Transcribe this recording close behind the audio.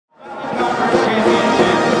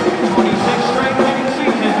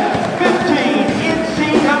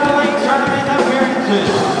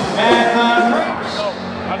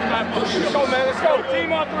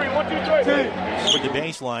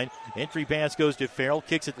baseline. Entry pass goes to Farrell,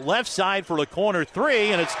 kicks it left side for a corner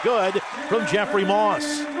three, and it's good from Jeffrey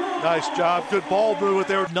Moss. Nice job, good ball movement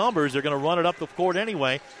there. Numbers, they're going to run it up the court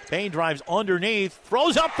anyway. Payne drives underneath,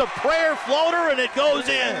 throws up the prayer floater, and it goes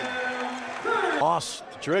in. Moss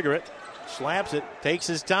to trigger it, slaps it, takes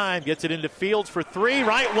his time, gets it into Fields for three,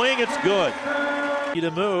 right wing, it's good.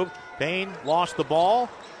 To move, Payne lost the ball,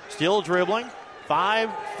 still dribbling,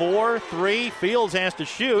 5-4-3, Fields has to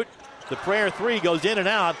shoot. The prayer three goes in and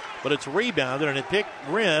out, but it's rebounded and it picked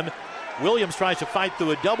rim. Williams tries to fight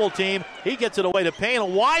through a double team. He gets it away to Payne, a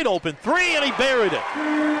wide open three, and he buried it.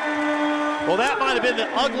 Well, that might have been the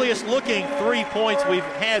ugliest looking 3 points we've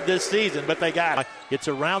had this season, but they got it. It's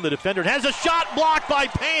around the defender. It has a shot blocked by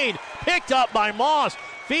Payne, picked up by Moss.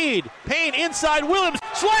 Feed, Payne inside, Williams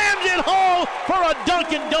slams it home for a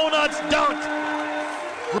Dunkin' Donuts dunk.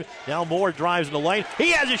 Now Moore drives in the lane.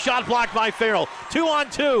 He has a shot blocked by Farrell.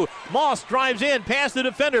 2-on-2. Moss drives in, past the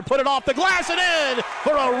defender, put it off the glass and in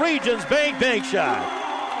for a Regions bank shot.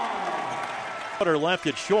 Cutter left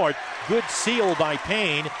it short. Good seal by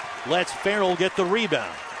Payne. Lets Farrell get the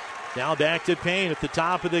rebound. Now back to Payne at the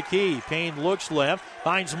top of the key. Payne looks left,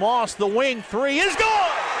 finds Moss. The wing three is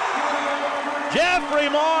good. Jeffrey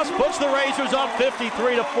Moss puts the Racers up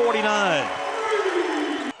 53-49.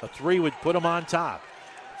 A three would put them on top.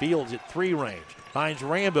 Fields at three range. Finds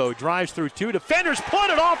Rambo, drives through two defenders, put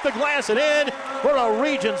it off the glass and in for a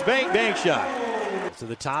Regions bank shot. To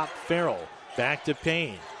the top, Farrell. Back to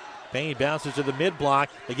Payne. Payne bounces to the mid-block.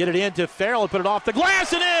 They get it into Farrell and put it off the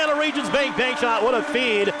glass and in. A Regions bank shot. What a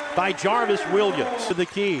feed by Jarvis Williams. To the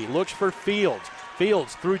key, looks for Fields.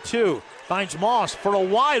 Fields through two. Finds Moss for a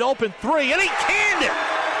wide open three, and he canned it.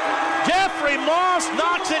 Jeffrey Moss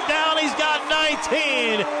knocks it down. He's got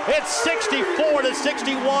 19. It's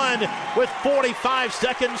 64-61 with 45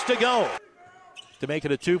 seconds to go. To make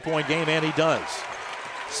it a 2-point game, and he does.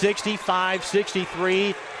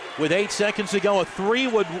 65-63 with 8 seconds to go. A three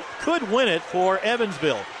could win it for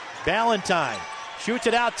Evansville. Ballantyne shoots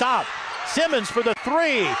it out top. Simmons for the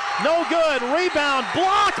three. No good. Rebound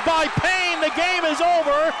blocked by Payne. The game is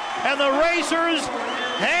over, and the Racers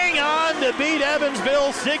hang on to beat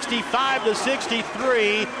Evansville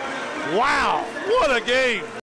 65-63. Wow, what a game.